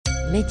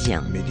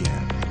ميديان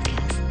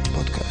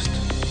بودكاست.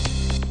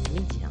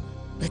 ميديان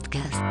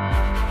بودكاست.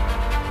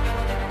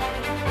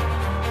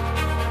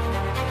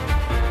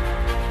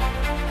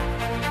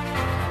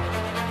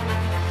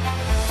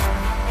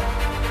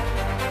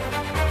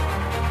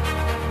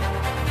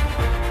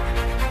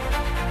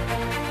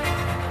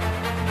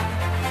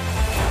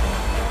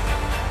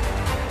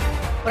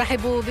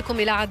 أرحب بكم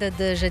إلى عدد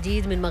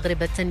جديد من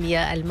مغرب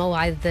التنمية،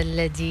 الموعد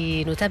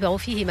الذي نتابع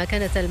فيه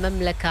مكانة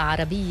المملكة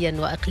عربيا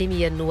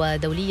وإقليميا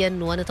ودوليا،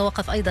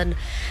 ونتوقف أيضا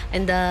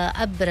عند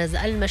أبرز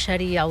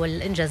المشاريع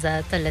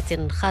والإنجازات التي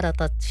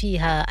انخرطت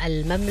فيها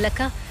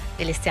المملكة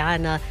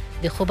بالاستعانة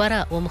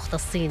بخبراء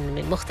ومختصين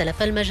من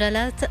مختلف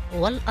المجالات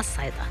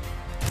والأصعدة.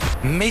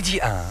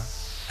 ميديان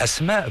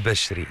أسماء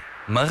بشري،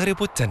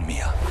 مغرب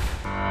التنمية.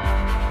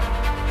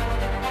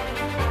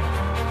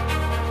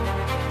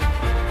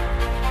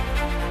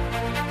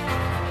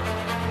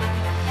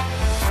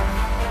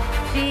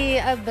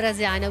 في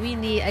أبرز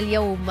عناوين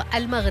اليوم: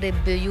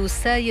 المغرب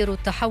يساير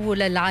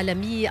التحول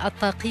العالمي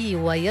الطاقي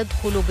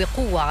ويدخل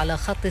بقوة على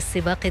خط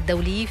السباق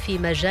الدولي في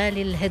مجال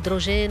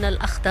الهيدروجين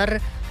الأخضر،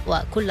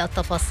 وكل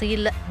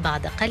التفاصيل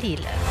بعد قليل.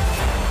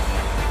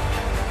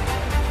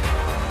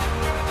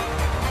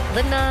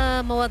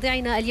 ضمن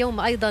مواضيعنا اليوم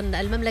أيضا: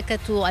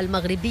 المملكة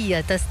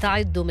المغربية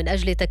تستعد من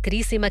أجل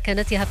تكريس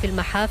مكانتها في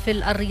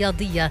المحافل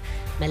الرياضية،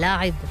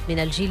 ملاعب من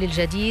الجيل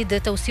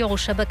الجديد، توسيع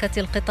شبكة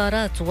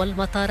القطارات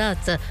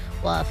والمطارات،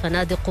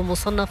 وفنادق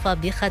مصنفة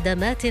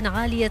بخدمات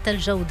عالية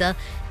الجودة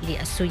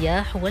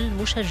للسياح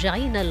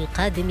والمشجعين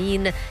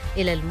القادمين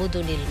إلى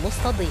المدن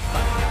المستضيفة.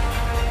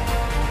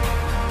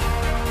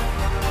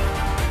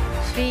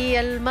 في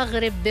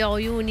المغرب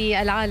بعيون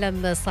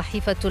العالم: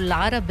 صحيفة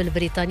العرب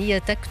البريطانية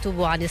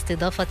تكتب عن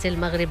استضافة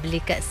المغرب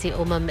لكأس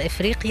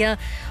أفريقيا،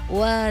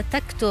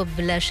 وتكتب: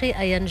 لا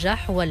شيء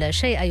ينجح ولا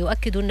شيء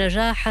يؤكد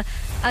النجاح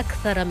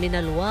أكثر من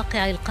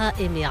الواقع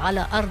القائم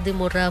على أرض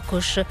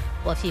مراكش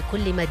وفي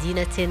كل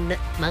مدينة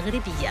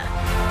مغربية.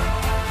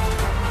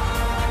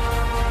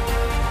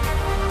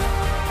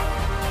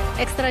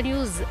 إكسترا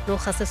نيوز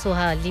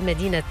نخصصها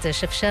لمدينة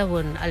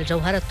شفشاون،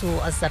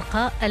 الجوهرة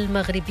الزرقاء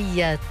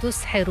المغربية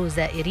تسحر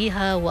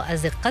زائريها،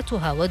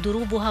 وأزقتها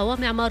ودروبها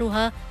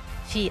ومعمارها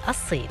في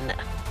الصين.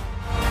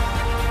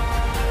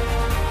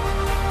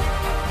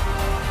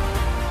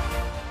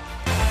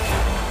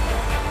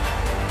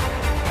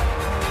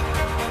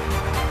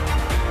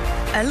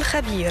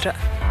 الخبير.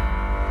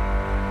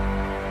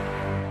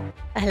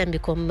 أهلا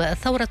بكم.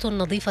 ثورة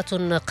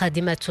نظيفة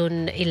قادمة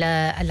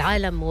إلى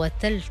العالم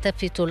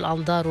وتلتفت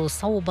الأنظار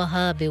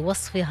صوبها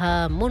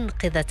بوصفها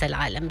منقذة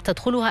العالم.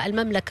 تدخلها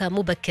المملكة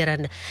مبكرا.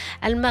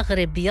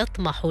 المغرب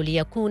يطمح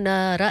ليكون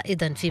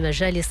رائدا في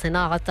مجال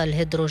صناعة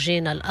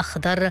الهيدروجين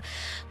الأخضر،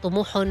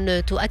 طموح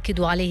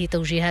تؤكد عليه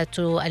توجيهات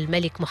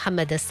الملك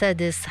محمد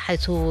السادس،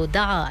 حيث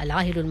دعا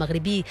العاهل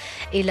المغربي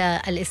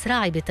إلى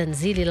الإسراع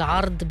بتنزيل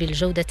العرض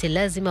بالجودة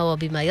اللازمة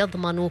وبما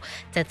يضمن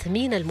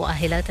تثمين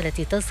المؤهلات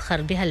التي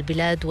تزخر بها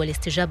البلاد،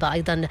 والاستجابة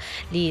أيضا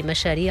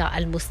لمشاريع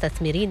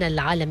المستثمرين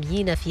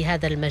العالميين في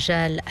هذا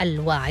المجال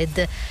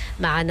الواعد.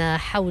 معنا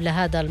حول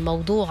هذا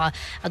الموضوع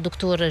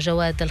الدكتور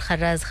جواد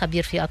الخراز،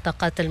 خبير في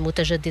الطاقات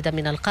المتجددة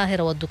من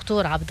القاهرة،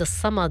 والدكتور عبد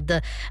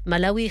الصمد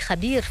ملاوي،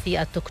 خبير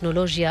في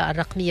التكنولوجيا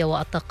الرقمية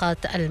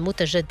والطاقات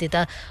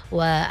المتجددة.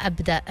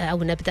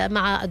 نبدأ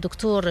مع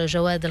الدكتور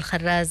جواد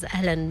الخراز.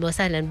 أهلا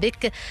وسهلا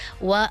بك،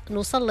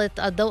 ونسلط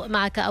الضوء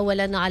معك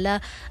أولا على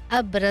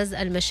أبرز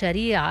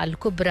المشاريع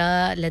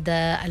الكبرى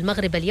لدى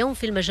المغرب اليوم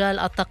في المجال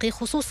الطاقي،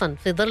 خصوصا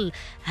في ظل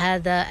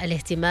هذا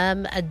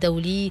الاهتمام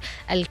الدولي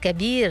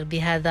الكبير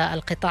بهذا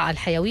القطاع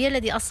الحيوي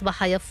الذي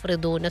أصبح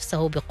يفرض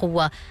نفسه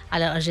بقوة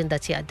على الأجندة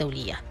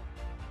الدولية.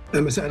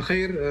 مساء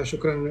الخير،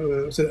 شكرا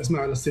أستاذ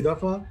أسماء على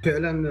الاستضافة.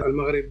 فعلا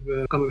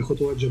المغرب قام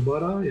بخطوات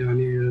جبارة،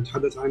 يعني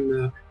نتحدث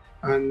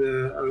عن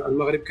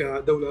المغرب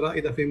كدولة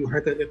رائدة في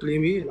محيطها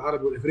الإقليمي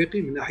العربي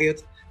والإفريقي، من ناحية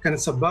كانت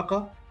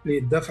سباقة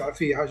للدفع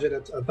في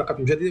عجلة الطاقة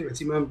المجددة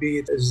والاهتمام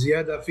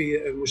بالزيادة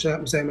في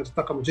مساهمة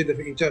الطاقة المجددة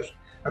في إنتاج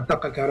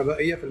الطاقة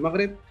الكهربائية في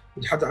المغرب.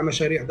 نتحدث عن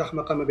مشاريع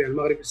ضخمة قام بها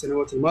المغرب في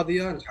السنوات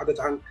الماضية. نتحدث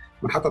عن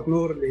محطة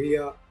نور اللي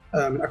هي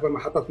من أكبر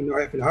محطات من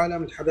نوعها في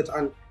العالم. نتحدث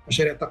عن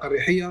مشاريع الطاقة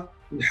الريحية.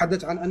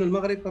 نتحدث عن أن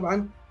المغرب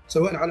طبعا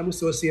سواء على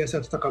مستوى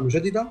سياسات الطاقة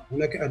المجددة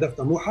هناك أهداف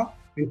طموحة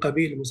من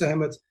قبيل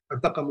مساهمة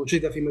الطاقة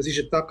المجددة في مزيج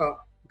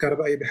الطاقة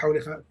الكهربائية بحوالي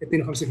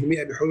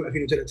 52% بحلول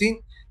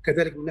 2030.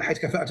 كذلك من ناحية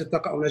كفاءة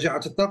الطاقة أو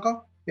نجاعة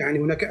الطاقة، يعني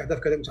هناك أهداف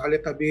كذلك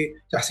متعلقة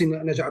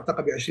بتحسين نجاعة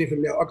الطاقة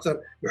ب20% أو أكثر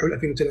بحلول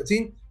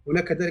 2030.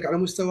 هناك كذلك على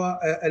مستوى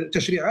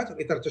التشريعات،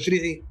 الإطار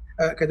التشريعي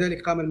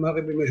كذلك قام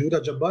المغرب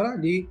بمجهودات جبارة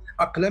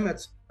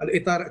لأقلمة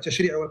الإطار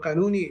التشريعي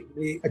والقانوني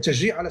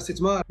للتشجيع على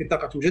الاستثمار في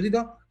الطاقة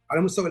المجددة.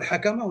 على مستوى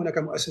الحكمة هناك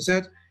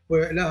مؤسسات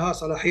ولها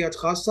صلاحيات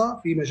خاصة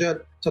في مجال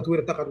تطوير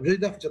الطاقة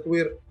المجددة، في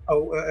تطوير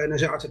أو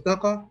نجاعة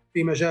الطاقة،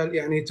 في مجال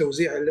يعني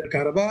توزيع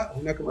الكهرباء.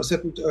 هناك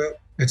مؤسسات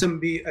تهتم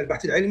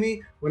بالبحث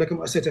العلمي، هناك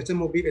مؤسسات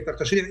تهتم بالإطار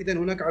التشريعي. إذن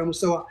هناك على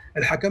مستوى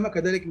الحكمة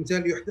كذلك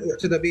مثال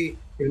يحتذى به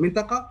في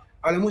المنطقة.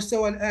 على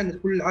مستوى الآن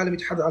كل العالم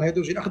يتحدث عن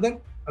الهيدروجين الأخضر،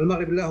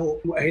 المغرب له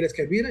مؤهلات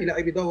كبيرة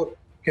يلعب دور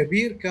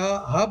كبير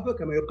كهاب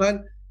كما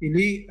يقال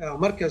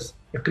لمركز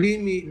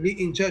إقليمي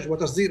لإنتاج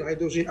وتصدير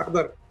الهيدروجين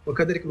الأخضر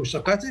وكذلك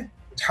مشتقاته.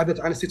 نتحدث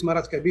عن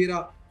استثمارات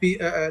كبيرة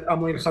في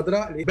الأموال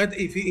الخضراء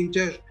لبدء في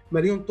إنتاج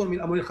مليون طن من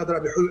الأموال الخضراء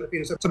بحلول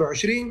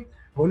 2027.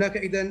 هناك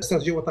إذن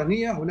استراتيجية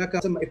وطنية، هناك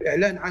تم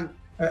إعلان عن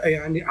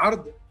يعني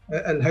عرض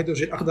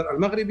الهيدروجين الأخضر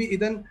المغربي.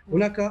 إذن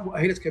هناك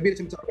مؤهلات كبيرة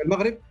تم تحقيقها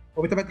المغرب،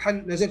 وبطبيعة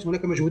الحال لا زالت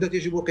هناك مجهودات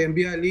يجب القيام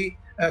بها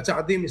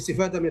لتعظيم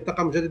الاستفادة من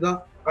الطاقة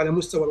المجددة على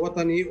المستوى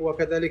الوطني،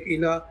 وكذلك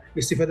إلى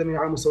الاستفادة منها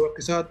على مستوى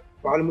الاقتصاد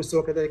وعلى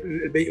المستوى كذلك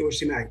البيئي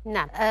والاجتماعي.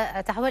 نعم،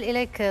 أتحول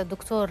إليك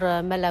دكتور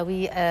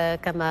ملاوي.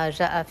 كما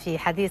جاء في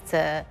حديث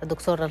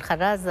الدكتور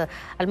الخراز،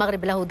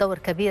 المغرب له دور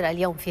كبير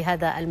اليوم في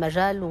هذا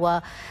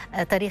المجال،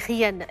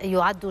 وتاريخيا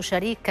يعد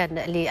شريكا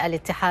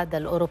للاتحاد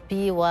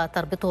الأوروبي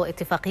وتربطه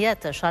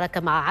اتفاقيات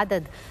شراكة مع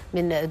عدد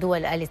من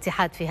دول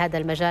الاتحاد في هذا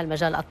المجال،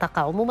 مجال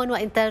الطاقة عموما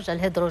وإنتاج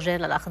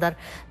الهيدروجين الأخضر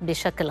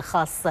بشكل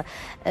خاص.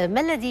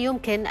 ما الذي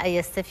يمكن أن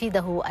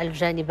يستفيده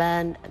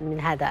الجانبان من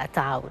هذا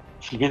التعاون؟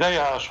 في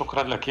البداية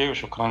شكرا لك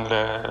وشكرا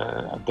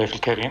للضيف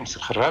الكريم سي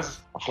الخراز.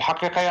 في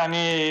الحقيقة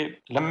يعني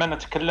لما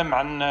نتكلم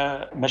عن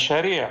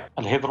مشاريع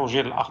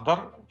الهيدروجين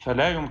الأخضر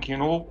فلا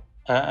يمكن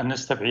أن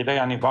نستبعد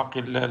يعني باقي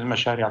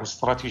المشاريع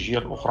الاستراتيجية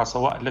الأخرى،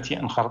 سواء التي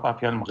انخرط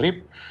فيها المغرب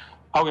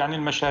أو يعني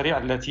المشاريع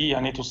التي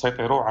يعني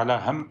تسيطر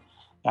على هم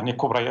يعني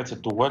كبريات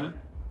الدول،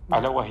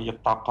 ألا وهي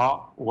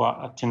الطاقة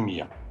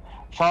والتنمية.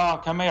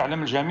 فكما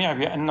يعلم الجميع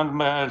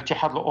بأن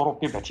الاتحاد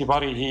الأوروبي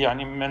باعتباره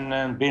يعني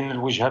من بين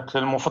الوجهات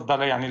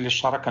المفضلة يعني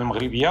للشراكة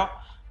المغربية،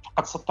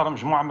 فقد سطر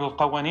مجموعة من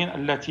القوانين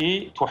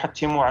التي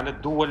تحتم على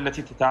الدول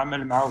التي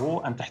تتعامل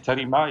معه أن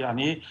تحترم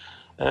يعني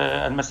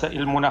المسائل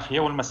المناخية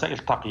والمسائل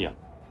الطاقية،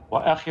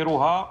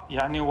 وآخرها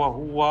يعني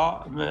وهو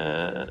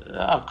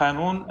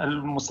القانون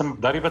المسمى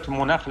بضريبة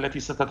المناخ التي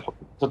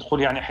ستدخل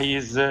يعني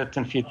حيز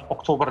التنفيذ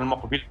أكتوبر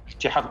المقبل في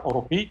الاتحاد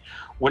الأوروبي،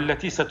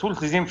 والتي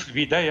ستلزم في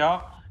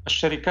البداية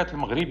الشركات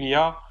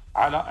المغربية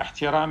على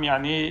احترام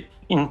يعني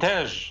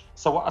إنتاج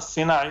سواء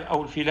الصناعي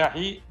أو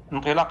الفلاحي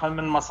انطلاقا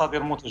من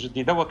مصادر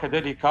متجددة،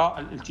 وكذلك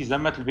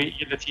الالتزامات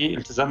البيئية التي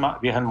التزم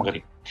بها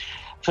المغرب.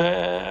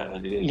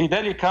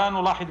 لذلك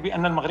نلاحظ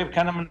بأن المغرب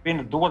كان من بين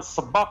الدول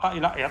السباقة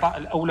إلى إعطاء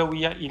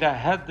الأولوية إلى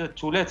هذه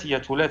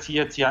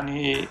ثلاثية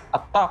يعني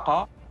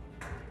الطاقة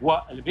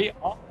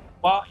والبيئة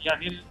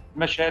ويعني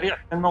المشاريع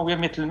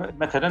التنموية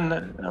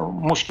مثلا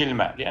مشكل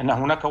الماء، لأن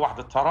هناك واحد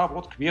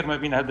الترابط كبير ما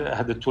بين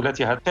هذا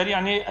الثلاثي. بالتالي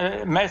يعني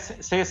ما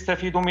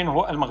سيستفيد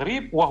منه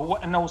المغرب وهو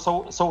أنه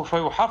سوف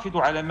يحافظ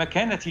على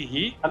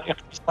مكانته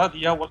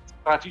الاقتصادية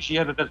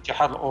والاستراتيجية لدى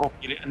الاتحاد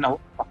الأوروبي، لأنه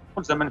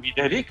ملزما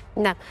بذلك.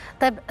 نعم.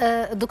 طيب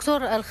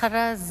دكتور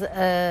الخراز،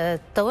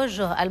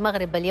 توجه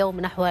المغرب اليوم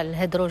نحو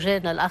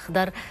الهيدروجين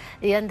الأخضر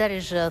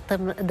يندرج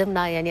ضمن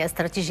يعني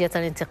استراتيجية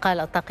الانتقال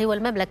الطاقي،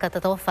 والمملكة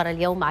تتوفر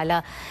اليوم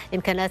على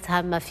إمكانات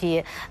هامة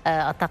في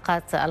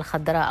الطاقات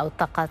الخضراء أو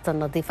الطاقات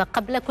النظيفة.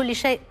 قبل كل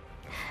شيء،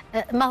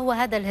 ما هو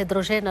هذا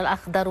الهيدروجين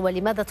الأخضر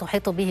ولماذا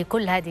تحيط به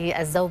كل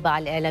هذه الزوبعة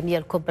الإعلامية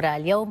الكبرى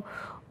اليوم؟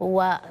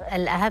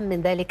 والأهم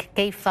من ذلك،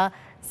 كيف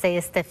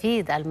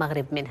سيستفيد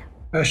المغرب منه؟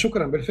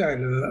 شكرا.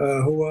 بالفعل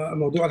هو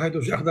موضوع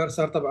الهيدروجين الأخضر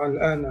صار طبعا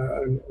الآن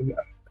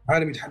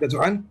العالم يتحدث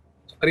عنه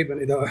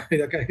تقريبا،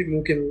 إذا كان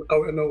ممكن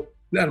القول أنه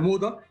الآن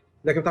موضة،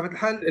 لكن بطبيعة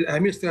الحال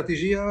الأهمية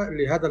الاستراتيجية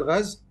لهذا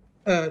الغاز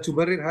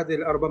تبرر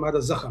ربما هذا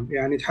الزخم.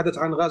 يعني نتحدث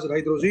عن غاز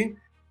الهيدروجين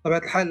بطبيعة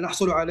الحال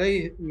نحصل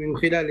عليه من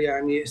خلال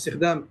يعني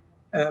استخدام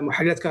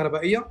محليات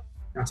كهربائية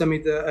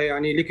نعتمد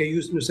يعني لكي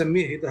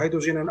نسميه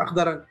هيدروجينا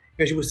أخضرا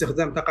يجب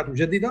استخدام طاقة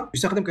مجددة.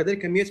 يستخدم كذلك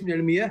كميات من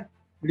المياه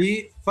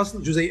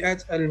لفصل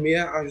جزيئات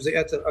المياه عن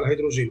جزيئات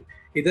الهيدروجين.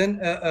 إذن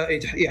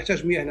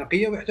يحتاج مياه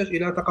نقية ويحتاج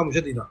إلى طاقة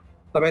مجددة.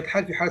 طبيعة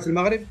الحال في حالة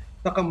المغرب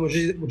طاقة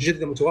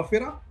متجددة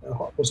متوفرة،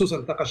 خصوصا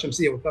الطاقة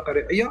الشمسية والطاقة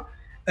الريحية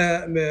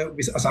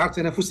بأسعار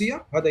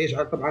تنافسية، هذا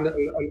يجعل طبعا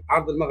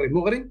عرض المغرب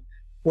مغرٍ.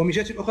 ومن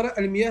جهة أخرى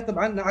المياه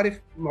طبعا نعرف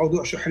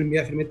موضوع شح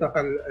المياه في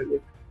المنطقة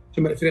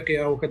شمال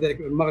أفريقيا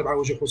وكذلك المغرب على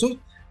وجه الخصوص،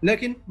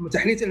 لكن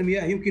تحلية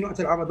المياه يمكن أن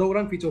تلعب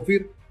دورا في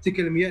توفير تلك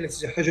المياه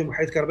التي تحتاجها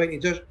محليات كهربائية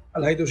لإنتاج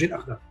الهيدروجين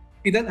الأخضر.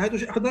 إذا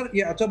الهيدروجين الأخضر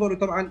يعتبر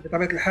طبعا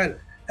بطبيعة الحال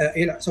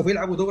سوف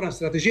يلعب دورا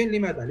استراتيجيا.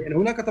 لماذا؟ لأن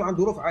هناك طبعا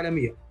ظروف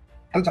عالمية،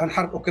 تحدث عن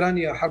حرب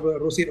أوكرانيا، حرب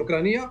الروسية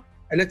الأوكرانية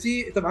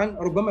التي طبعا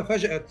ربما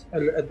فاجأت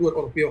الدول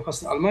الأوروبية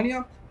وخاصة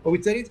ألمانيا،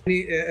 وبالتالي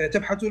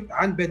تبحث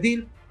عن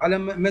بديل على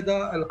مدى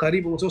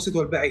القريب والمتوسط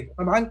والبعيد.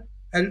 طبعا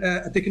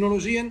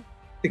تكنولوجيا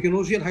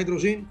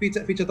الهيدروجين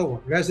في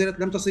تطور، لا زالت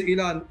لم تصل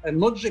إلى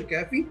النضج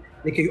الكافي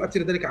لكي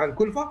يؤثر ذلك على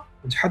الكلفة.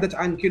 نتحدث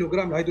عن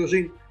كيلوغرام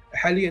الهيدروجين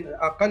حاليا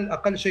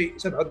أقل شيء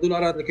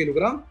 $7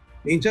 للكيلوغرام.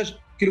 لإنتاج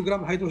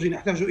كيلوغرام الهيدروجين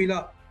يحتاج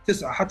إلى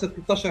 9 حتى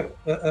 13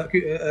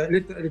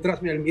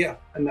 لترات من المياه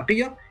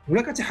النقية.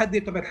 هناك تحدي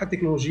بطبيعة الحال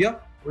التكنولوجيا،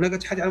 هناك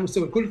تحدي على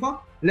مستوى الكلفة،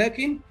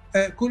 لكن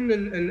كل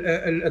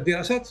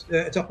الدراسات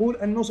تقول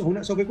أنه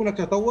سوف يكون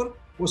تطور،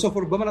 وسوف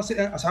ربما نصل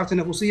إلى أسعار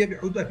تنافسية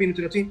بحدود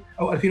 2030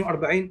 أو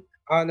 2040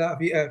 على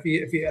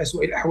في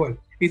أسوأ الأحوال.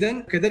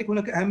 إذن كذلك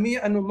هناك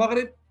أهمية أن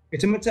المغرب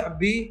يتمتع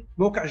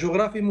بموقع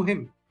جغرافي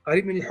مهم،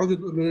 قريب من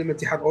الحدود من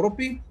الاتحاد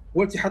الاوروبي،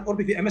 والاتحاد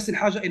الاوروبي في امس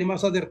الحاجه الى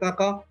مصادر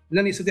طاقه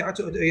لن يستطيع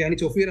يعني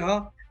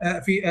توفيرها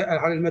في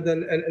على المدى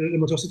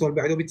المتوسط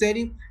والبعيد،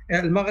 وبالتالي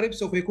المغرب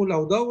سوف يكون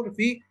له دور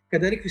في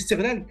كذلك في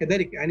استغلال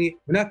كذلك يعني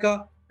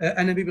هناك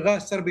انابيب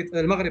غاز تربط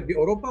المغرب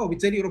باوروبا،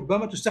 وبالتالي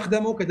ربما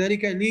تستخدم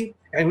كذلك يعني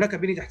هناك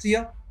بنيه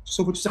تحتيه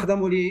سوف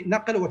تستخدم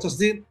لنقل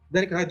وتصدير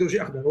ذلك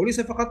الهيدروجين الاخضر،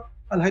 وليس فقط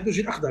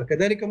الهيدروجين الاخضر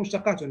كذلك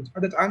مشتقاته،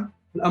 نتحدث عن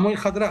الامونيا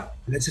الخضراء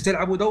التي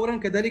ستلعب دورا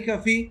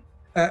كذلك في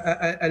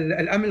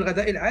الامن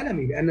الغذائي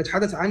العالمي، لان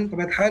نتحدث عن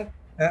طبيعه الحال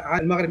عن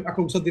المغرب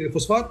اكبر مصدر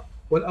للفوسفات،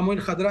 والامونيا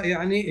الخضراء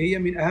يعني هي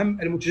من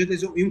اهم المنتجات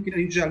التي يمكن ان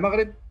ينتجها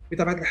المغرب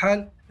بطبيعه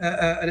الحال.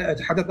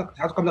 تحدثت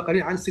قبل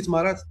قليل عن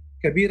استثمارات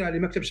كبيره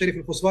لمكتب شريف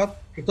الفوسفات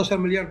 13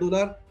 مليار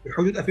دولار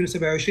بحدود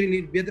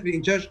 2027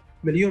 لانتاج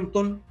مليون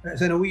طن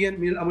سنويا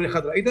من الامونيا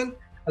الخضراء. اذا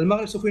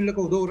المغرب سوف يكون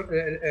له دور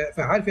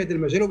فعال في هذا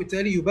المجال،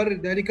 وبالتالي يبرر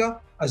ذلك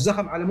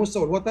الزخم على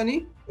المستوى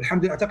الوطني.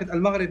 الحمد لله اعتقد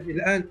المغرب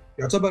الان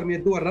يعتبر من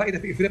الدول الرائده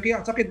في افريقيا،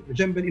 اعتقد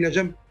جنبا الى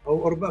جنب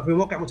او في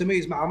موقع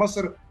متميز مع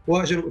مصر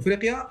وجنوب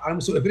افريقيا على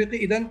المستوى الافريقي.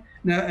 اذا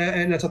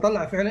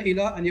نتطلع فعلا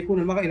الى ان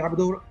يكون المغرب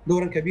يلعب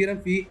دورا كبيرا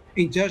في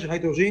انتاج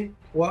الهيدروجين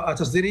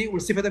وتصديره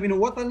والاستفاده منه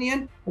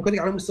وطنيا، وكذلك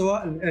على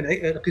المستوى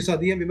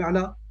الاقتصاديا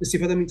بمعنى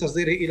الاستفاده من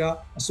تصديره الى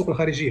السوق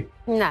الخارجيه.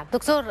 نعم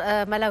دكتور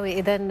ملاوي،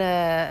 اذا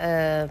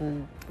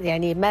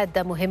يعني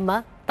ماده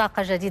مهمه،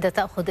 طاقة جديدة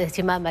تأخذ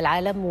اهتمام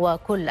العالم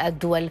وكل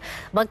الدول.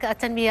 بنك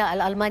التنمية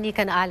الألماني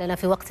كان أعلن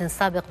في وقت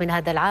سابق من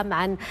هذا العام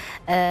عن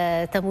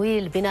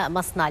تمويل بناء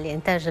مصنع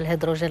لإنتاج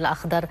الهيدروجين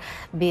الأخضر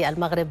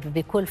بالمغرب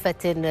بكلفة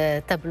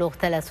تبلغ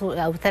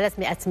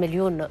 300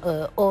 مليون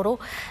أورو.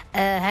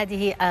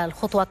 هذه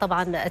الخطوة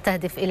طبعا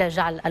تهدف إلى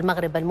جعل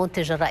المغرب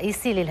المنتج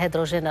الرئيسي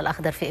للهيدروجين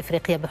الأخضر في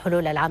إفريقيا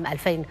بحلول العام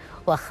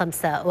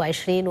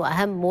 2025،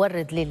 وأهم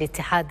مورد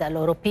للاتحاد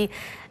الأوروبي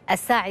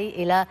الساعي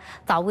إلى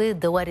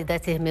تعويض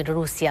وارداته من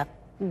روسيا.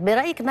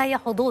 برأيك ما هي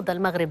حظوظ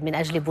المغرب من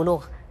أجل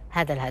بلوغ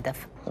هذا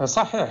الهدف؟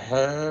 صحيح،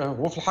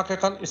 هو في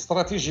الحقيقة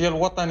الاستراتيجية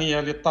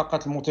الوطنية للطاقة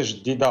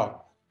المتجددة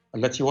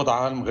التي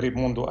وضعها المغرب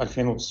منذ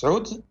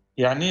 2009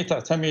 يعني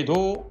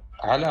تعتمد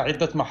على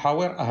عدة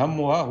محاور،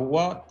 أهمها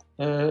هو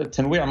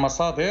تنويع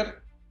مصادر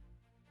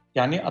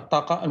يعني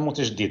الطاقة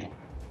المتجددة.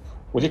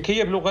 ولكي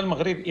يبلغ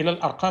المغرب إلى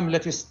الأرقام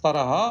التي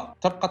سطرها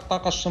تبقى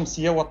الطاقة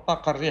الشمسية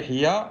والطاقة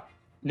الريحية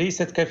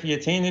ليست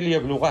كافيتين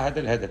ليبلغ هذا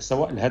الهدف،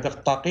 سواء الهدف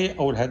الطاقي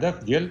أو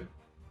الهدف ديال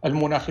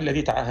المناخي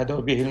الذي تعهد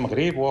به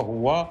المغرب،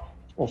 وهو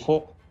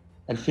أفق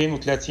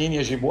 2030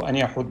 يجب أن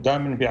يحد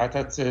من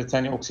انبعاثات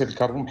ثاني أكسيد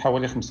الكربون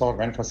بحوالي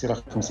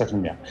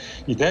 45.5%.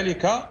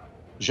 لذلك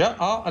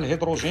جاء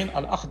الهيدروجين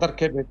الأخضر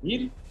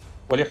كبديل،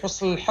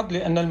 ولحسن الحظ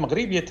لأن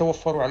المغرب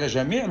يتوفر على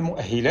جميع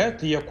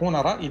المؤهلات ليكون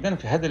رائدا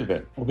في هذا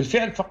الباب.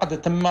 وبالفعل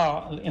فقد تم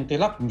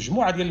الانطلاق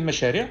بمجموعة ديال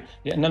المشاريع،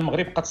 لأن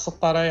المغرب قد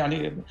سطر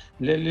يعني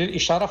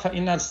للإشارة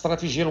فإن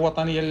الاستراتيجية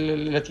الوطنية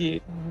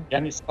التي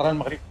يعني سطرها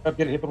المغرب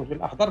ديال الهيدروجين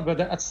الأخضر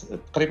بدأت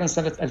تقريبا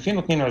سنة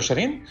 2022،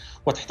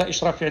 وتحت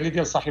إشراف علي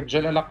ديال صاحب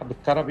الجلالة قد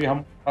ذكر بها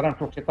مؤخرا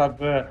في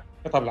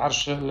خطاب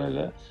العرش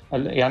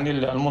يعني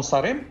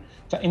المنصرم،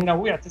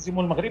 فإنه يعتزم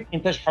المغرب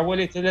إنتاج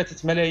حوالي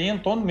 3 ملايين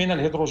طن من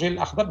الهيدروجين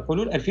الأخضر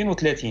بحلول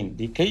 2030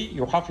 لكي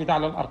يحافظ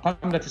على الأرقام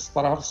التي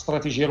سطرها في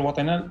الاستراتيجية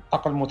الوطنية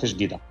للطاقة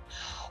المتجددة.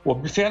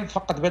 وبالفعل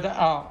فقد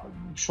بدأ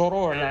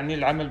بشروع يعني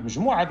العمل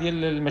بمجموعة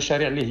ديال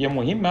المشاريع اللي هي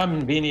مهمة، من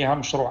بينها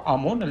مشروع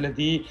آمون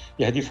الذي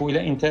يهدف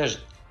إلى إنتاج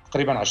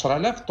تقريبا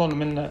 10,000 طن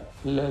من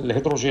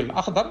الهيدروجين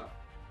الأخضر.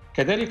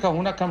 كذلك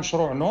هناك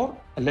مشروع نور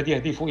الذي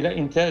يهدف إلى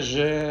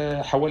إنتاج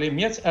حوالي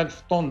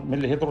 100,000 طن من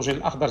الهيدروجين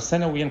الأخضر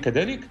سنويا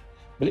كذلك،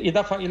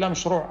 بالإضافة إلى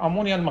مشروع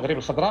أمونيا المغرب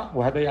الخضراء،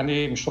 وهذا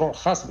يعني مشروع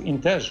خاص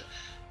بإنتاج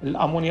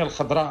الأمونيا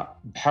الخضراء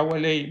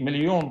بحوالي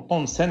 1,000,000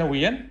 طن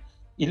سنويا،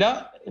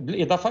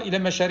 بالإضافة إلى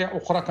مشاريع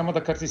أخرى كما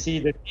ذكرت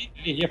سيدتي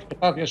اللي هي في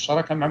إطار ديال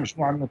الشراكة مع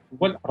مجموعة من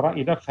الدول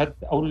الرائدة في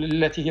أو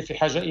التي هي في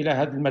حاجة إلى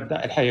هذه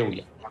المادة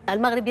الحيوية.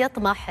 المغرب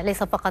يطمح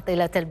ليس فقط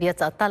إلى تلبية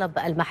الطلب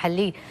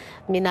المحلي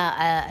من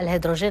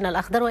الهيدروجين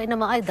الأخضر،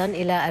 وإنما أيضا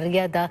إلى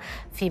الريادة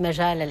في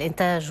مجال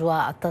الإنتاج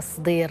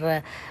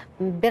والتصدير.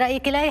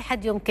 برأيك إلى أي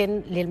حد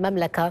يمكن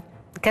للمملكة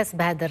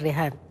كسب هذا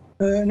الرهان؟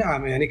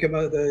 نعم، يعني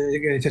كما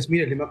يعني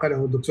تثمينا لما قاله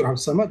الدكتور عبد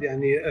الصمد،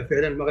 يعني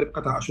فعلا المغرب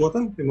قطع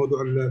اشواطا في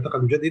موضوع الطاقه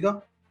المجدده،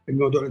 في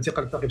موضوع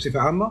الانتقال الطاقي بصفه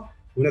عامه.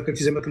 هناك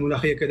التزامات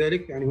المناخيه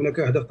كذلك، يعني هناك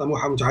اهداف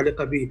طموحه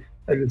متعلقه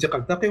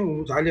بالانتقال الطاقي،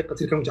 ومتعلقه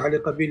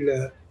متعلقه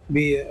ب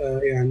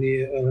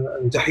يعني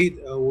تحييد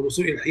او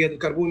الوصول الى الحياد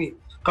الكربوني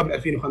قبل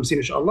 2050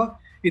 ان شاء الله.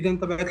 اذا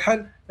طبيعه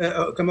الحال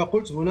كما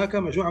قلت هناك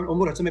مجموعه من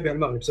الامور اهتم بها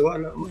المغرب،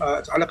 سواء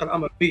تعلق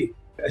الامر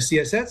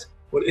بالسياسات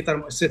والاطار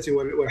المؤسساتي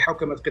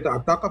والحوكمه قطاع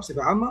الطاقه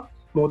بصفه عامه،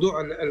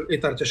 موضوع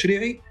الاطار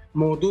التشريعي،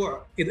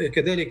 موضوع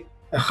كذلك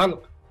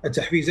خلق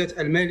التحفيزات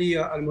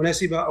الماليه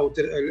المناسبه او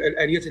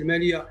الاليات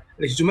الماليه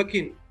التي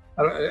تمكن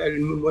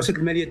المؤسسات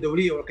الماليه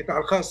الدوليه والقطاع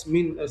الخاص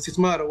من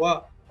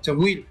استثمار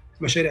وتمويل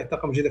مشاريع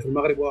الطاقه المجدده في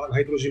المغرب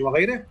والهيدروجين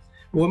وغيره.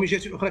 ومن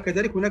جهه اخرى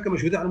كذلك هناك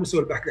مجهودات على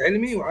مستوى البحث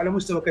العلمي وعلى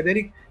مستوى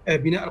كذلك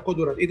بناء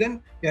القدرات. اذا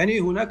يعني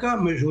هناك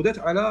مجهودات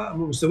على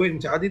مستويات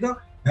متعدده،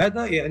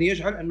 هذا يعني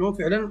يجعل انه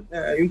فعلا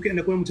يمكن ان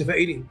نكون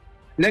متفائلين.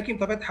 لكن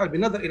بطبيعه الحال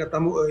بالنظر الى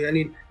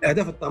يعني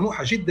الاهداف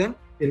الطموحه جدا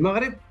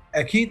للمغرب،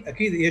 اكيد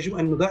يجب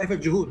ان نضاعف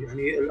الجهود.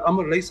 يعني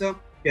الامر ليس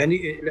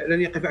يعني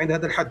لن يقف عند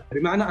هذا الحد،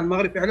 بمعنى ان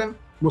المغرب فعلا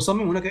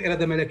مصمم. هناك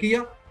اراده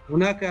ملكيه،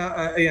 هناك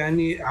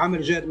يعني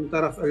عمل جاد من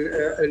طرف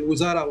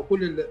الوزاره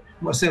وكل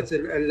المؤسسات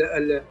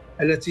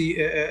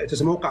التي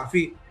تتموقع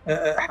في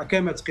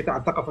حكامه قطاع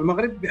الطاقه في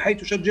المغرب،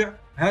 بحيث تشجع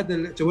هذا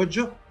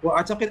التوجه.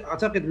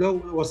 واعتقد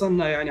لو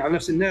وصلنا يعني على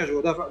نفس النهج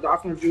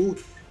وضاعفنا الجهود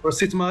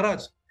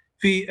والاستثمارات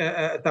في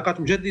الطاقات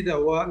المجدده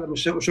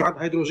ومشروعات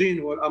الهيدروجين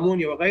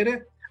والامونيا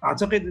وغيره،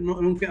 اعتقد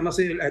انه ممكن ان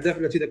نصل الى الاهداف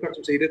التي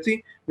ذكرتم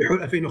سيدتي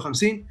بحلول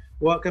 2050.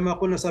 وكما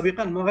قلنا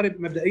سابقا، المغرب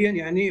مبدئيا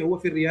يعني هو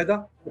في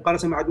الرياده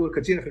مقارنه مع دول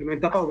كثيره في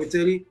المنطقه،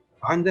 وبالتالي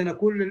عندنا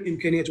كل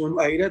الامكانيات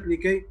والمؤهلات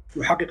لكي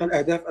نحقق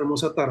الاهداف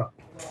المسطره.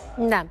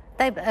 نعم.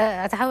 طيب،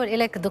 أتحول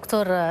إليك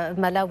دكتور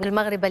ملاوي.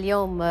 المغرب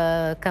اليوم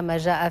كما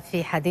جاء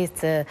في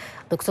حديث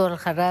دكتور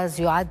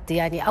الخراز يعد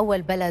يعني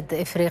أول بلد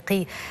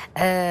إفريقي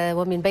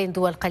ومن بين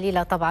دول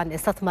قليلة طبعا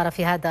استثمر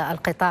في هذا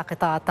القطاع،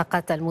 قطاع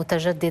الطاقات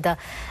المتجددة.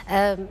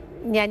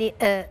 يعني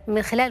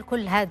من خلال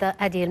كل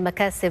هذه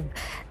المكاسب،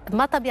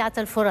 ما طبيعة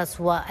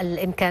الفرص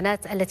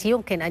والإمكانات التي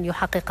يمكن أن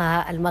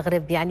يحققها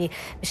المغرب، يعني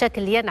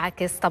بشكل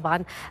ينعكس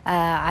طبعا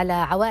على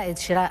عوائد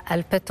شراء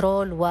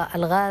البترول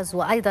والغاز،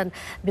 وأيضا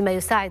بما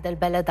يساعد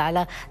البلد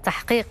على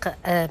تحقيق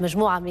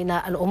مجموعة من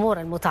الأمور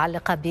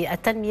المتعلقة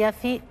بالتنمية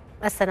في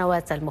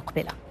السنوات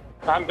المقبلة؟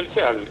 نعم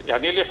بالفعل.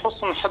 يعني اللي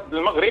يحسن حد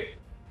المغرب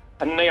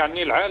أن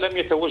يعني العالم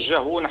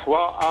يتوجه نحو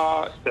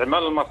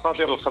استعمال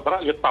المصادر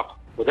الخضراء للطاقة،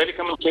 وذلك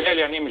من خلال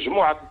يعني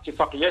مجموعة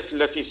الاتفاقيات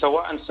التي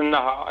سواء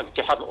سنها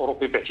الاتحاد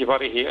الأوروبي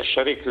باعتباره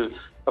الشريك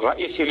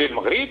الرئيسي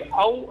للمغرب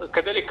أو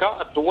كذلك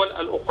الدول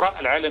الأخرى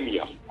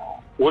العالمية.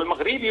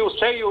 والمغرب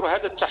يسير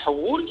هذا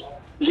التحول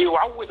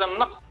ليعوض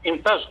النقص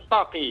إنتاج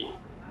الطاقي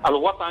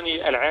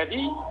الوطني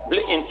العادي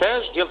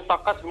بالإنتاج ديال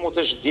الطاقات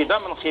المتجددة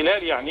من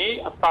خلال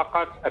يعني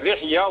الطاقات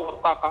الريحية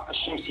والطاقة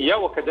الشمسية،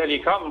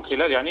 وكذلك من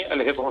خلال يعني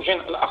الهيدروجين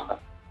الأخضر.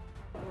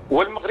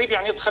 والمغرب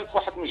يعني دخل في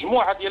واحد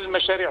مجموعة ديال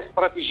المشاريع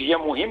استراتيجية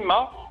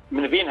مهمة،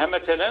 من بينها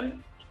مثلا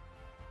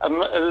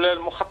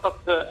المخطط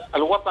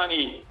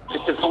الوطني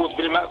للتزود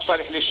بالماء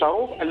الصالح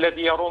للشرب،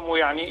 الذي يروم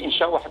يعني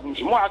إنشاء واحد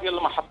مجموعة ديال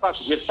المحطات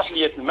ديال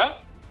تحلية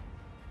الماء،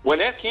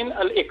 ولكن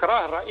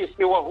الإكراه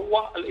الرئيسي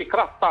وهو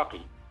الإكراه الطاقي.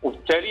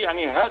 وبالتالي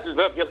يعني هذا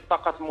الباب ديال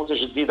الطاقات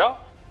المتجددة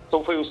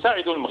سوف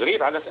يساعد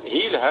المغرب على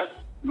تأهيل هذا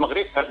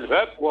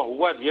الباب،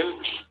 وهو ديال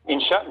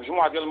إنشاء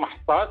مجموعة ديال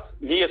المحطات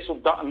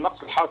ليسد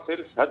النقص الحاصل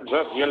في هذا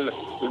الباب ديال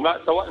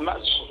الماء، سواء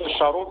الماء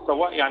الشرب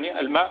سواء يعني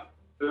الماء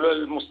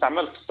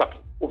المستعمل في السقي.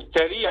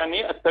 وبالتالي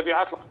يعني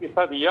التبعات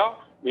الاقتصادية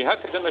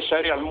لهكذا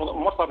المشاريع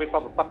المرتبطة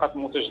بالطاقات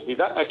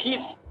المتجددة أكيد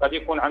غادي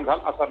يكون عندها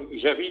الأثر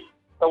الإيجابي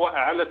سواء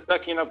على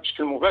الساكنة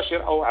بشكل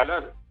مباشر أو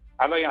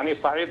على يعني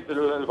صعيد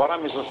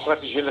البرامج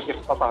الاستراتيجية التي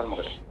خططها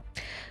المغرب.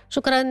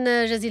 شكرا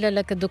جزيلا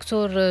لك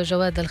الدكتور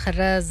جواد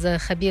الخراز،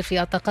 خبير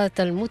في الطاقات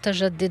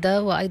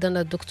المتجددة، وأيضا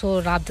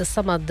الدكتور عبد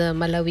الصمد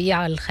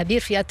ملاوي، الخبير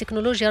في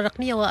التكنولوجيا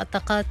الرقمية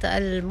والطاقات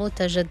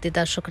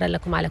المتجددة. شكرا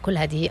لكم على كل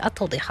هذه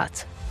التوضيحات.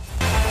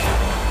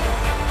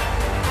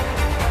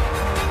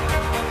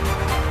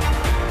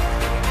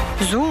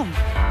 زوم.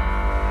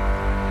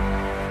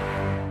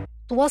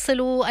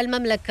 تواصل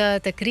المملكة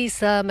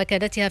تكريس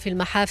مكانتها في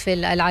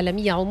المحافل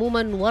العالمية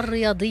عموما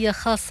والرياضية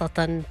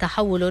خاصة،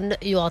 تحول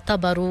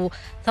يعتبر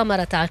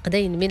ثمرة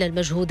عقدين من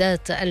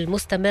المجهودات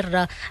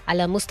المستمرة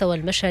على مستوى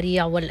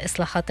المشاريع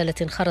والإصلاحات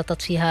التي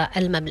انخرطت فيها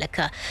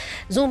المملكة.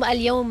 زوم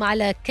اليوم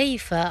على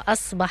كيف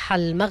أصبح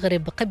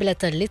المغرب قبلة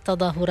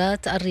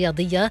للتظاهرات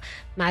الرياضية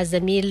مع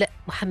الزميل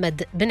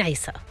محمد بن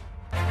عيسى.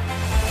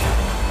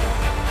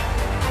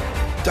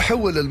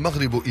 تحول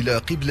المغرب إلى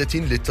قبلة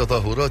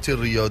للتظاهرات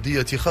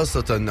الرياضية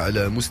خاصة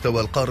على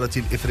مستوى القارة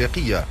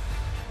الإفريقية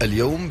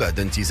اليوم، بعد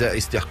انتزاع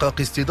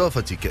استحقاق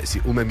استضافة كأس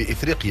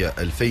إفريقيا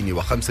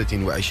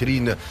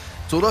 2025.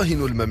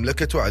 تراهن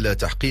المملكة على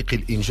تحقيق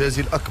الإنجاز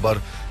الأكبر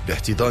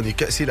باحتضان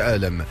كأس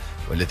العالم،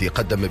 والذي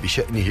قدم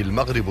بشأنه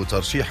المغرب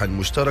ترشيحا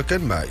مشتركا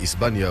مع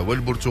إسبانيا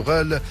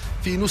والبرتغال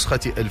في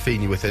نسخة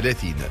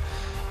 2030.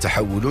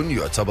 تحول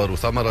يعتبر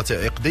ثمرة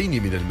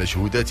عقدين من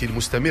المجهودات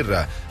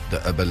المستمرة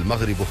دأب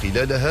المغرب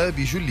خلالها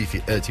بجل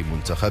فئات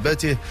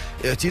منتخباته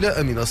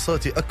اعتلاء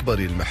منصات أكبر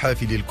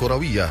المحافل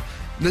الكروية.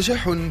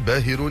 نجاح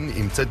باهر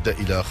امتد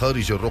إلى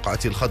خارج الرقعة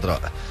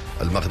الخضراء.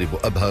 المغرب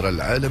أبهر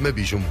العالم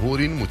بجمهور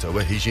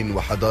متوهج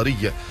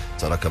وحضاري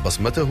ترك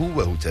بصمته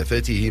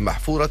وهتافاته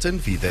محفورة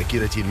في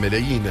ذاكرة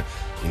الملايين،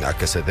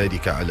 انعكس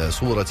ذلك على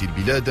صورة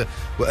البلاد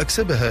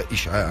وأكسبها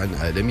إشعاعا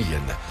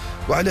عالميا.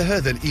 وعلى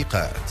هذا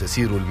الإيقاع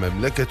تسير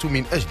المملكة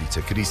من أجل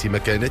تكريس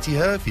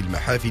مكانتها في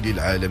المحافل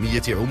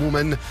العالمية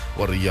عموما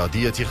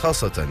والرياضية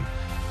خاصة.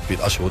 في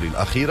الأشهر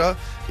الأخيرة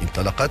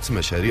انطلقت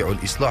مشاريع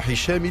الإصلاح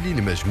الشامل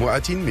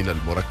لمجموعة من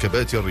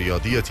المركبات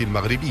الرياضية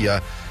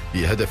المغربية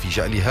بهدف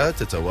جعلها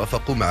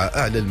تتوافق مع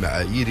أعلى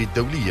المعايير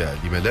الدولية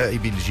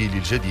لملاعب الجيل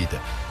الجديد،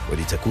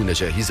 ولتكون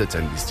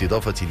جاهزة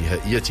لاستضافة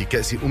نهائيات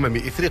كأس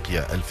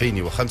إفريقيا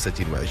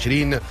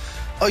 2025،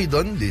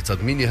 أيضا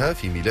لتضمينها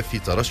في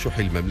ملف ترشح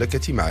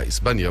المملكة مع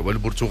إسبانيا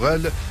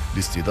والبرتغال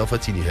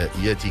لاستضافة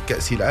نهائيات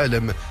كأس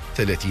العالم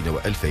 30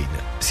 و2000.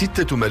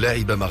 6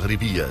 ملاعب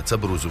مغربية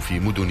تبرز في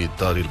مدن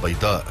الدار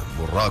البيضاء،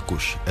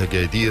 مراكش،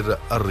 أكادير،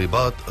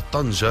 الرباط،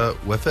 طنجة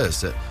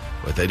وفاس،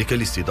 وذلك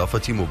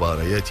لاستضافة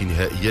مباريات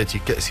نهائيات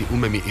كأس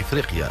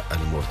إفريقيا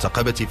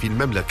المرتقبة في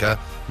المملكة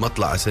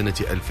مطلع سنة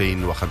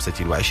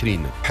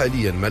 2025.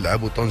 حاليا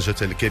ملعب طنجة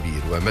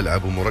الكبير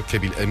وملعب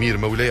مركب الأمير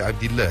مولاي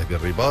عبد الله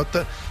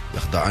بالرباط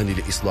يخضعان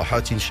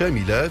لإصلاحات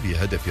شاملة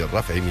بهدف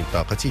الرفع من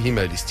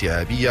طاقتهما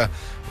الاستيعابية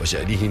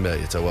وجعلهما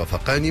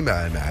يتوافقان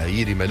مع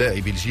معايير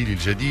ملاعب الجيل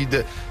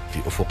الجديد في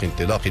أفق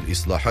انطلاق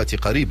الإصلاحات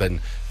قريبا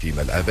في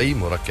ملعبي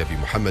مركب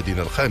محمد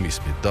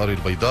الخامس بالدار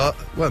البيضاء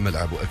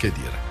وملعب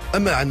أكادير.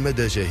 أما عن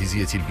مدى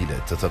جاهزية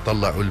البلاد،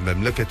 تتطلع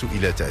المملكة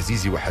إلى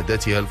تعزيز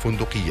وحداتها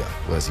الفندقية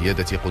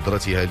وزيادة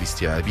قدرتها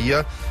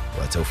الاستيعابية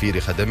وتوفير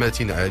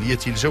خدمات عالية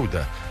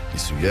الجودة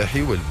للسياح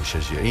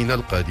والمشجعين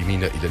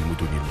القادمين إلى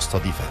المدن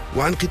المستضيفة.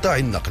 وعن قطاع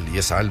النقل،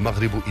 يسعى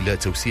المغرب إلى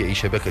توسيع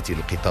شبكة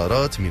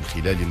القطارات من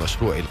خلال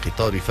مشروع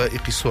القطار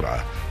فائق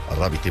السرعة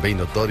الرابط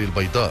بين الدار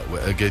البيضاء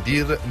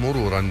وأكادير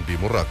مرورا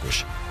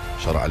بمراكش.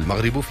 شرع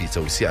المغرب في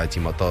توسعة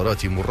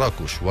مطارات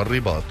مراكش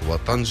والرباط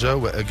وطنجة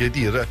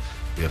وأكادير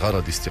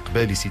بغرض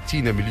استقبال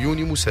 60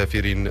 مليون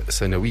مسافر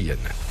سنويا.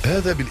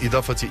 هذا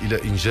بالإضافة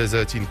إلى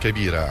إنجازات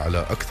كبيرة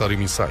على أكثر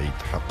من صعيد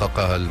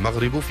حققها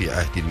المغرب في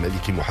عهد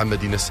الملك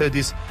محمد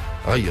السادس،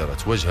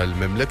 غيرت وجه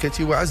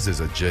المملكة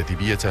وعززت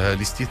جاذبيتها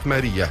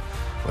الاستثمارية،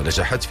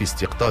 ونجحت في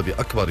استقطاب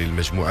أكبر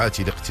المجموعات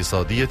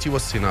الاقتصادية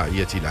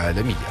والصناعية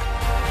العالمية.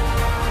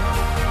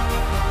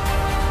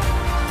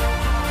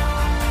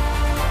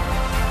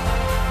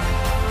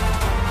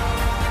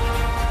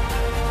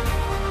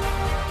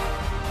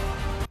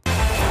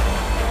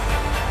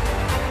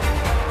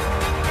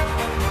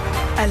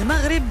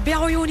 المغرب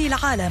بعيون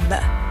العالم.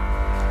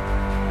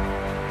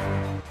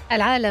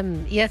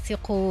 العالم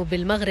يثق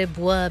بالمغرب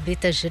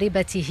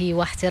وبتجربته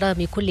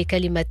واحترام كل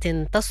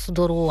كلمة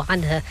تصدر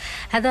عنها.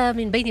 هذا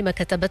من بين ما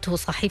كتبته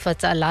صحيفة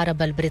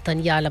العرب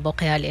البريطانية على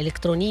موقعها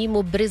الإلكتروني،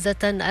 مبرزة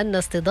أن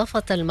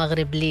استضافة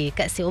المغرب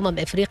لكأس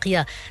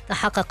إفريقيا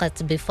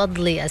تحققت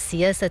بفضل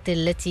السياسة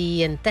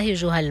التي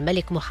ينتهجها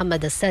الملك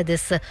محمد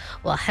السادس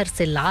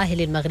وحرص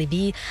العاهل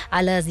المغربي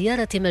على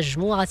زيارة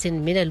مجموعة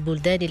من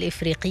البلدان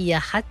الإفريقية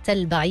حتى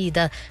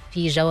البعيدة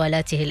في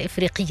جولاته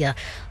الإفريقية.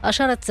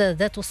 أشارت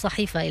ذات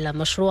الصحيفة إلى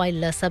مشروع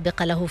لا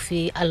سابق له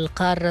في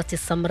القارة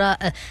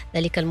السمراء،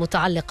 ذلك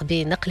المتعلق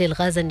بنقل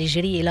الغاز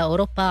النيجيري إلى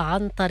أوروبا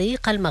عن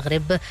طريق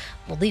المغرب،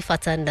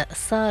 مضيفة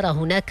صار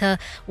هناك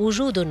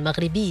وجود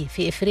مغربي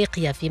في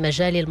إفريقيا في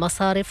مجال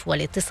المصارف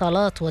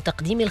والاتصالات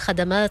وتقديم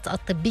الخدمات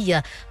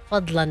الطبية،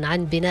 فضلا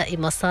عن بناء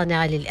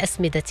مصانع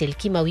للأسمدة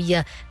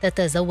الكيماوية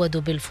تتزود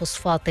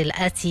بالفوسفات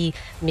الآتي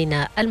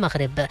من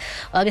المغرب.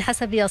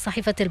 وبحسب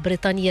الصحيفة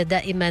البريطانية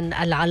دائما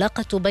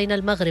العلاقة بين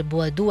المغرب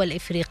ودول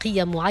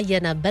إفريقية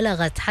معينة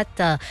بلغت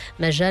حتى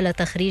مجال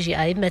تخريج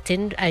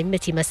أئمة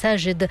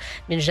مساجد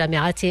من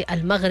جامعات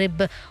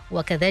المغرب،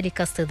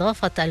 وكذلك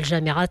استضافة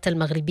الجامعات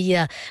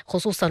المغربية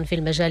خصوصا في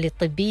المجال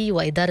الطبي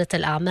وإدارة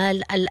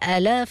الأعمال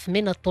الآلاف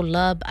من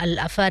الطلاب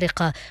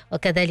الأفارقة،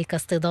 وكذلك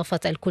استضافة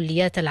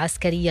الكليات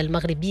العسكرية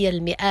المغربية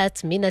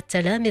المئات من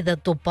التلامذة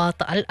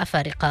الضباط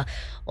الأفارقة.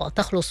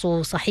 وتخلص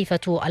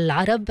صحيفة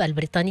العرب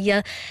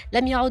البريطانية: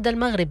 لم يعد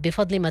المغرب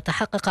بفضل ما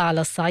تحقق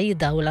على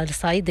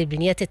الصعيد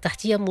البنيات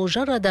التحتية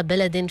مجرد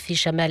بلد في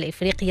شمال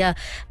إفريقيا،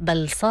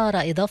 بل صار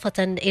إضافة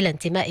إلى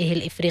انتمائه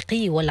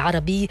الإفريقي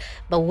والعربي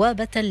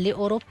بوابة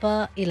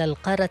لأوروبا إلى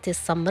القارة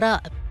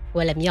السمراء.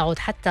 ولم يعد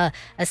حتى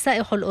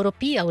السائح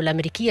الأوروبي أو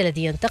الأمريكي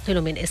الذي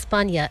ينتقل من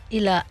إسبانيا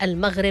إلى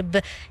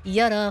المغرب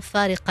يرى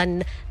فارقا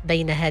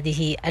بين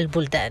هذه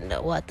البلدان.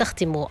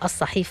 وتختم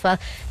الصحيفة: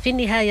 في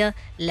النهاية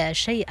لا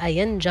شيء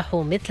ينجح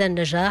مثل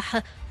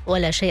النجاح،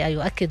 ولا شيء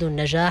يؤكد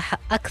النجاح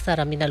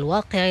أكثر من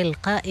الواقع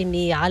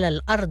القائم على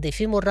الأرض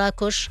في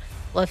مراكش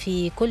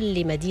وفي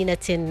كل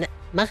مدينة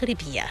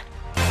مغربية.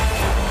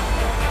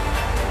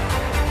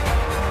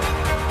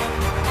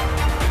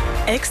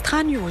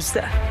 إكسترا نيوز.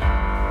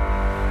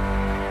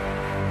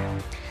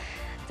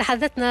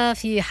 تحدثنا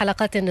في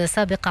حلقات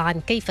سابقة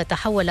عن كيف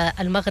تحول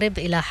المغرب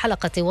إلى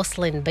حلقة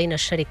وصل بين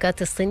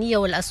الشركات الصينية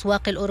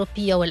والأسواق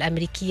الأوروبية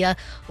والأمريكية،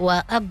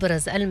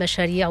 وأبرز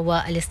المشاريع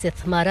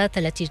والاستثمارات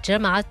التي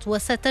جمعت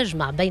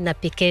وستجمع بين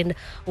بكين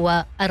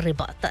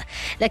والرباط.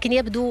 لكن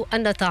يبدو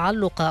أن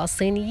تعلق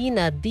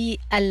الصينيين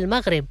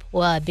بالمغرب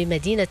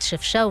وبمدينة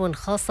شفشاون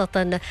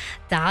خاصة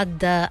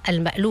تعدى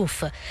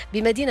المألوف.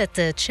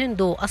 بمدينة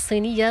تشيندو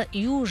الصينية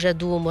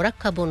يوجد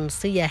مركب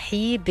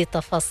سياحي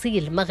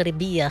بتفاصيل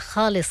مغربية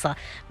خالصة،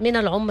 من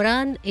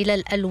العمران إلى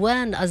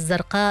الألوان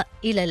الزرقاء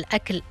إلى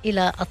الأكل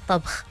إلى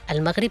الطبخ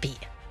المغربي.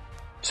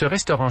 Ce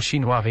restaurant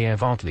chinois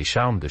réinvente les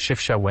charmes de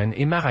Chefchaouen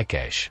et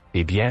Marrakech.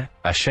 Eh bien,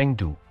 à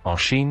Chengdu, en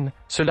Chine,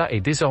 cela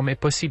est désormais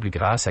possible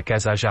grâce à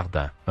Casa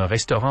Jardin, un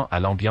restaurant à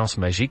l'ambiance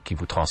magique qui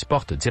vous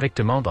transporte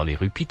directement dans les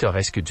rues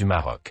pittoresques du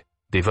Maroc.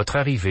 Dès votre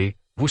arrivée,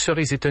 vous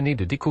serez étonné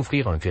de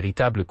découvrir un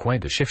véritable coin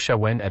de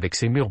Chefchaouen avec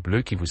ses murs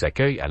bleus qui vous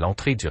accueillent à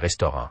l'entrée du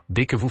restaurant.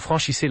 Dès que vous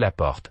franchissez la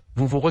porte,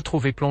 vous vous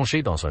retrouvez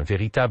plongé dans un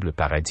véritable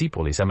paradis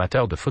pour les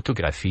amateurs de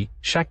photographie.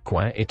 Chaque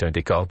coin est un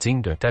décor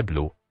digne d'un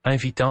tableau,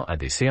 invitant à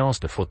des séances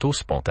de photos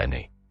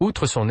spontanées.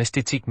 Outre son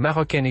esthétique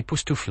marocaine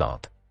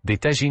époustouflante, des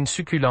tagines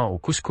succulents au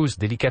couscous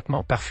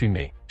délicatement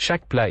parfumés,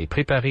 chaque plat est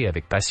préparé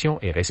avec passion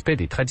et respect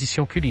des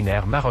traditions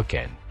culinaires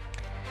marocaines.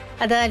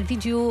 هذا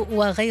الفيديو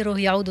وغيره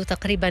يعود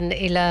تقريبا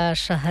إلى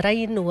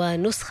شهرين،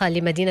 ونسخة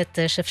لمدينة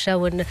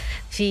شفشاون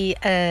في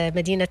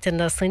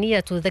مدينة صينية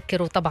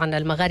تذكر طبعا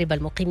المغاربة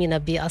المقيمين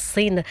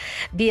بالصين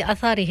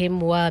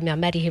بأثارهم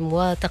ومعمارهم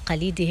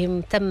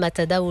وتقاليدهم. تم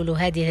تداول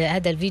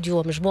هذا الفيديو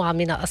ومجموعة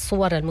من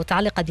الصور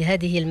المتعلقة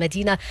بهذه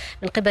المدينة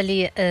من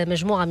قبل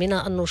مجموعة من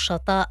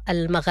النشطاء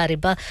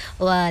المغاربة.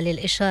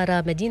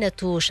 وللإشارة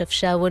مدينة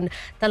شفشاون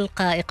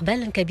تلقى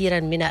إقبالا كبيرا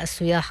من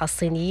السياح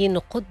الصينيين،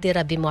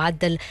 قدر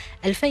بمعدل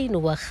 2500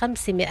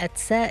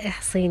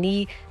 سائح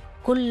صيني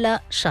كل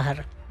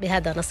شهر.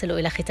 بهذا نصل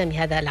إلى ختام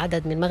هذا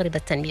العدد من مغرب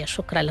التنمية.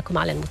 شكرا لكم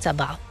على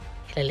المتابعة،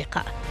 إلى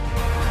اللقاء.